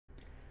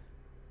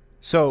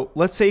So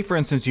let's say, for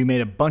instance, you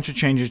made a bunch of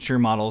changes to your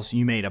models,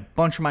 you made a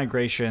bunch of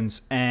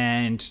migrations,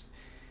 and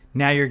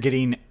now you're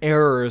getting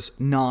errors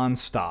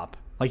nonstop.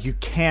 Like, you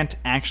can't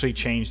actually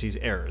change these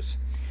errors.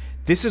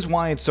 This is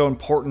why it's so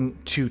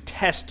important to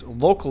test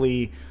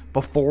locally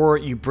before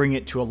you bring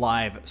it to a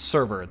live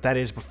server. That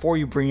is, before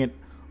you bring it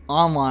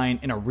online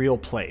in a real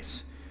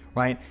place,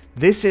 right?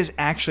 This is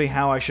actually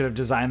how I should have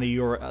designed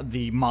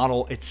the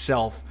model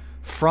itself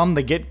from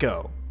the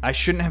get-go. I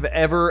shouldn't have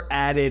ever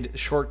added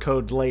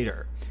shortcode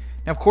later.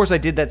 Now, of course, I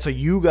did that so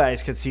you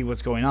guys could see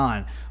what's going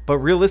on, but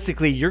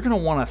realistically, you're going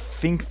to want to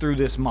think through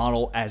this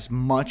model as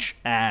much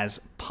as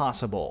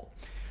possible.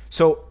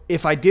 So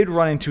if I did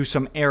run into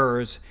some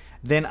errors,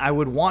 then I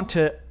would want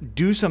to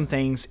do some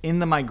things in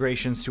the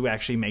migrations to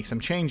actually make some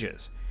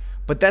changes.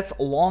 But that's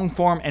long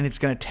form, and it's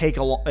going to take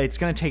a lot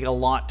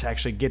to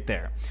actually get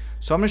there.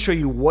 So I'm going to show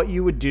you what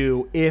you would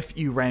do if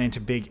you ran into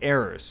big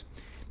errors.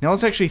 Now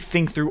let's actually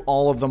think through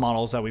all of the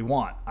models that we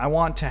want. I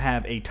want to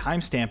have a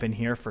timestamp in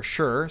here for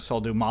sure. So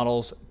I'll do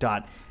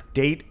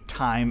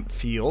models.datetime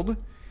field.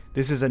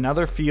 This is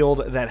another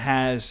field that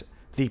has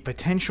the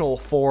potential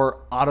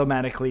for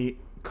automatically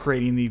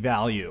creating the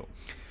value.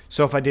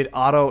 So if I did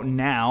auto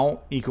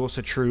now equals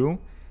to true,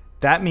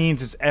 that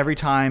means it's every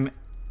time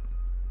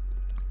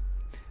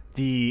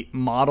the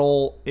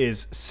model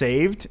is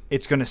saved,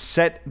 it's going to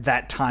set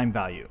that time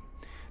value.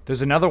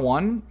 There's another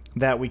one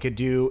that we could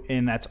do,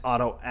 and that's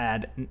auto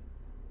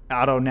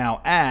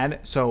now add.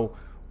 So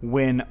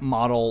when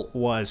model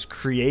was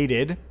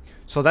created,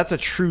 so that's a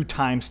true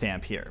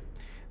timestamp here.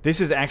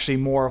 This is actually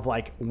more of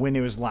like when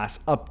it was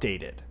last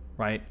updated,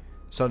 right?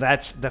 So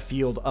that's the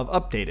field of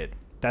updated.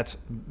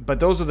 But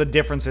those are the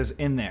differences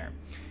in there.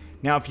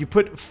 Now, if you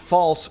put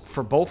false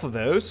for both of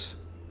those,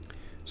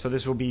 so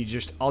this will be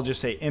I'll just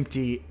say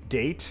empty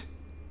date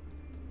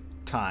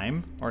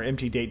time, or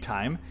empty date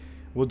time.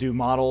 We'll do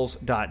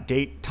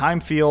models.date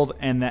time field,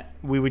 and that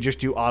we would just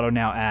do auto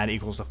now add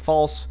equals to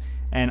false,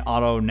 and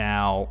auto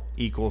now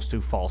equals to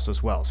false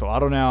as well. So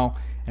auto now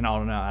and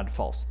auto now add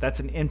false. That's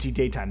an empty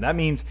date time. That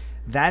means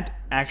that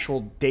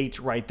actual date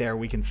right there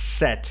we can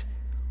set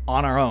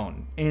on our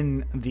own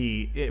in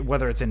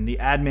whether it's in the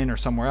admin or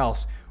somewhere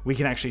else, we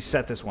can actually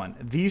set this one.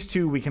 These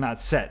two we cannot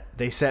set.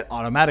 They set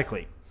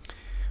automatically.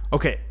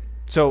 Okay,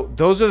 so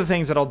those are the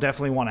things that I'll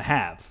definitely want to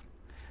have.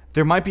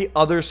 There might be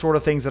other sort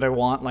of things that I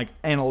want, like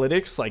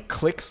analytics, like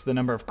clicks, the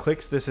number of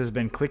clicks this has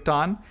been clicked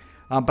on.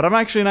 But I'm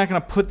actually not going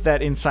to put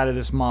that inside of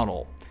this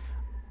model.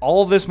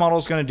 All this model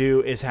is going to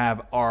do is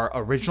have our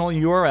original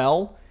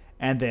URL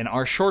and then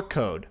our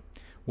shortcode.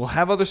 We'll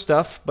have other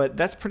stuff, but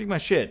that's pretty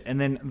much it. And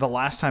then the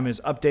last time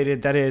is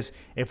updated. That is,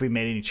 if we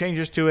made any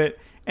changes to it.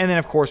 And then,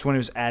 of course, when it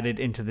was added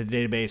into the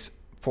database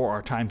for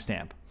our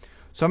timestamp.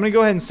 So I'm going to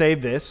go ahead and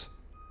save this.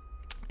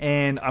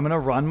 And I'm going to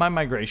run my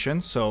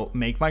migrations. So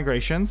make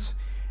migrations.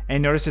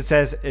 And notice it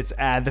says it's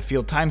add the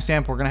field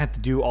timestamp. We're going to have to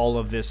do all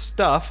of this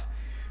stuff.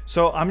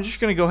 So I'm just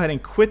going to go ahead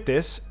and quit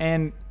this.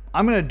 And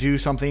I'm going to do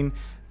something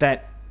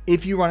that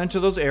if you run into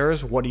those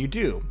errors, what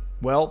do?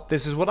 Well,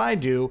 this is what I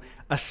do,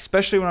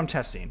 especially when I'm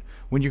testing.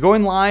 When you're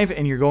going live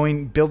and you're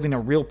building a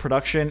real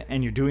production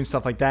and you're doing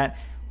stuff like that,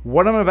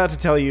 what I'm about to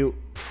tell you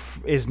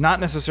is not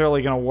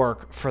necessarily going to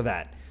work for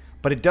that.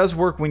 But it does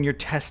work when you're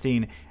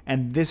testing,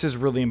 and this is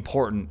really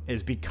important,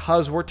 is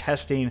because we're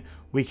testing,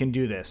 we can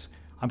do this.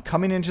 I'm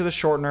coming into the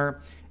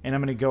shortener, and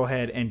I'm going to go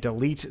ahead and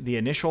delete the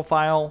initial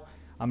file.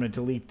 I'm going to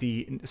delete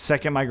the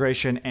second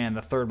migration and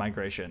the third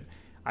migration.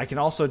 I can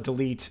also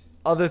delete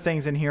other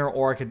things in here,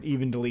 or I could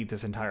even delete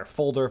this entire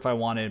folder if I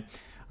wanted.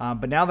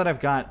 But now that I've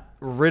got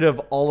rid of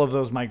all of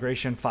those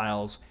migration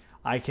files,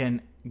 I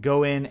can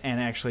go in and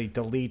actually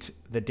delete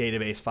the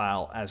database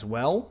file as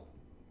well.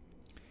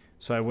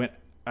 So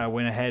I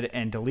went ahead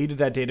and deleted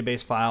that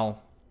database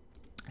file.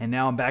 And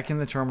now I'm back in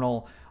the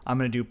terminal. I'm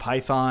going to do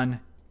Python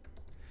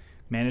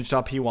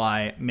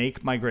manage.py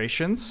make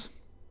migrations.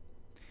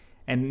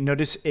 And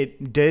notice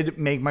it did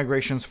make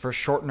migrations for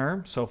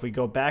shortener. So if we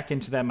go back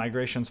into that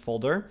migrations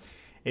folder,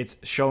 it's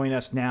showing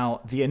us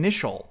now the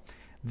initial.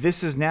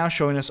 This is now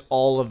showing us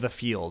all of the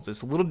fields.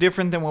 It's a little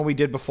different than what we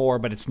did before,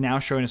 but it's now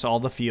showing us all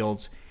the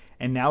fields.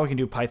 And now we can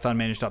do Python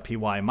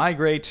manage.py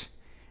migrate.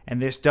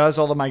 And this does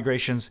all the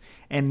migrations.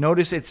 And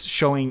notice it's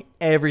showing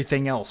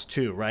everything else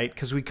too, right?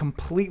 Because we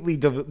completely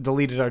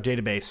deleted our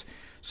database.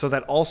 So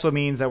that also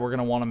means that we're going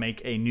to want to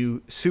make a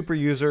new super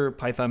user,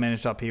 Python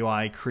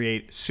manage.py,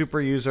 create super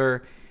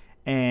user.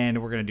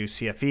 And we're going to do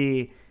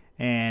CFE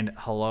and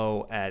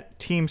hello at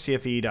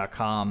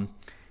teamcfe.com.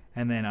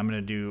 And then I'm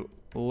going to do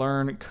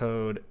learn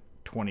code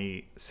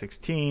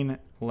 2016,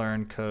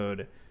 learn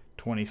code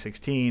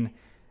 2016,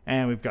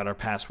 and we've got our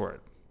password.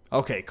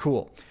 Okay,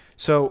 cool.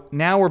 So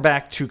now we're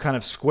back to kind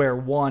of square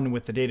one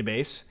with the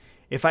database.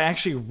 If I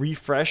actually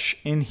refresh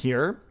in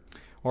here,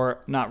 or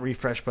not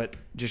refresh, but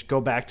just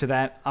go back to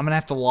that, I'm gonna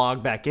have to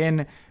log back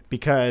in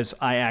because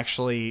I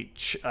actually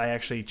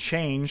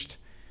changed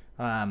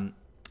the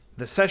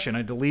session.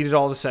 I deleted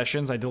all the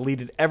sessions. I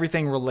deleted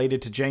everything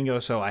related to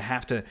Django, so I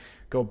have to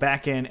go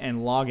back in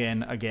and log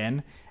in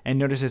again. And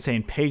notice it's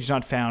saying page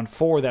not found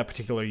for that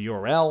particular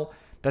URL.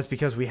 That's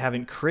because we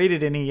haven't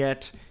created any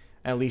yet,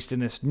 at least in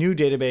this new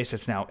database.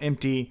 It's now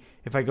empty.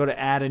 If I go to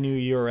add a new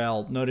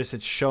URL, notice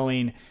it's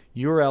showing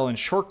URL and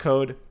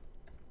shortcode.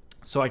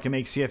 So I can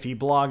make CFE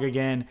blog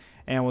again,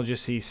 and we'll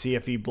just see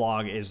CFE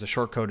blog is the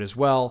shortcode as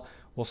well.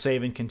 We'll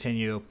save and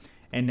continue.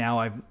 And now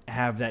I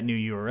have that new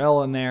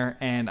URL in there,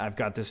 and I've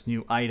got this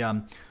new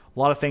item. A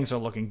lot of things are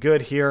looking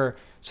good here.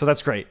 So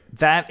that's great.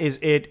 That is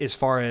it as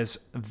far as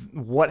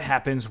what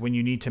happens when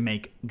you need to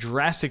make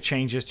drastic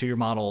changes to your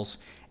models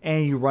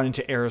and you run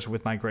into errors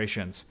with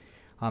migrations.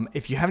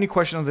 If you have any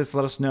questions on this,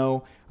 let us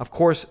know. Of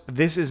course,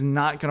 this is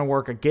not going to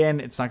work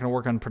again. It's not going to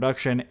work on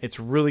production. It's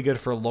really good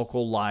for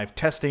local live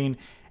testing.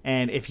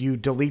 And if you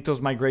delete those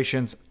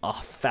migrations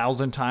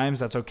 1,000 times,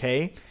 that's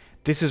okay.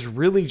 This is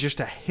really just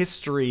a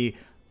history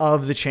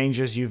of the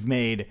changes you've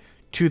made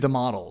to the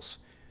models.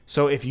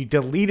 So if you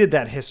deleted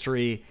that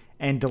history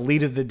and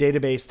deleted the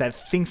database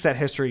that thinks that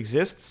history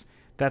exists,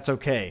 that's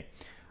okay.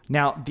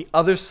 Now, the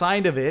other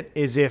side of it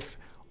is if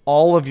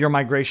all of your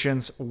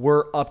migrations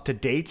were up to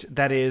date,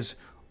 that is,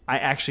 I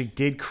actually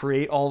did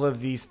create all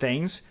of these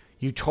things,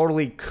 you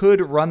totally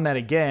could run that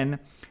again,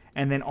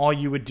 and then all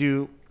you would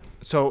do,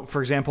 so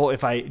for example,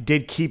 if I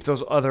did keep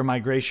those other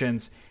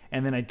migrations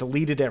and then I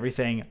deleted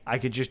everything, I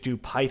could just do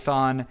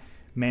Python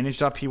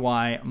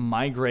manage.py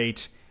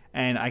migrate,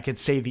 and I could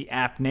say the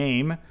app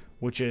name,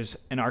 which is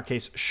in our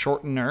case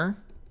shortener,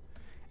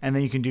 and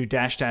then you can do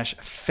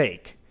 --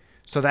 fake.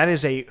 So that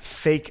is a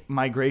fake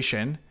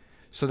migration.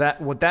 So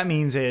that what that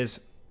means is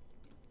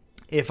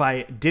if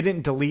I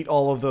didn't delete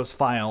all of those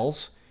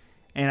files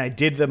and I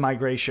did the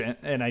migration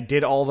and I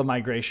did all the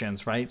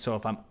migrations, right? So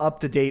if I'm up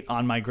to date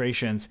on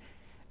migrations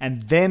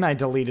and then I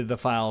deleted the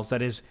files,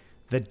 that is,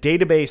 the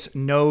database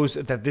knows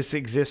that this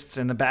exists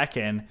in the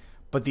backend,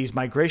 but these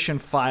migration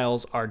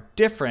files are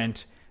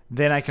different,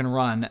 then I can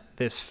run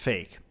this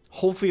fake.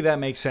 Hopefully that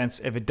makes sense.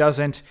 If it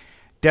doesn't,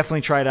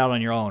 definitely try it out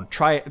on your own.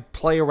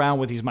 Play around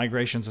with these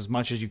migrations as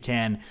much as you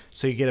can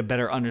so you get a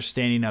better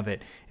understanding of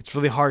it. It's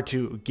really hard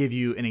to give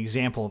you an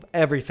example of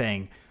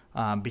everything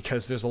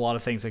because there's a lot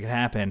of things that can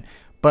happen.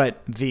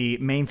 But the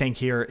main thing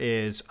here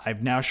is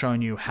I've now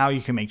shown you how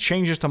you can make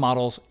changes to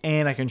models,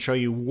 and I can show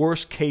you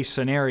worst case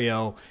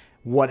scenario,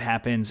 what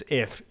happens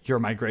if your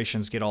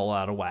migrations get all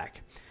out of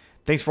whack.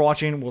 Thanks for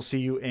watching. We'll see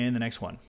you in the next one.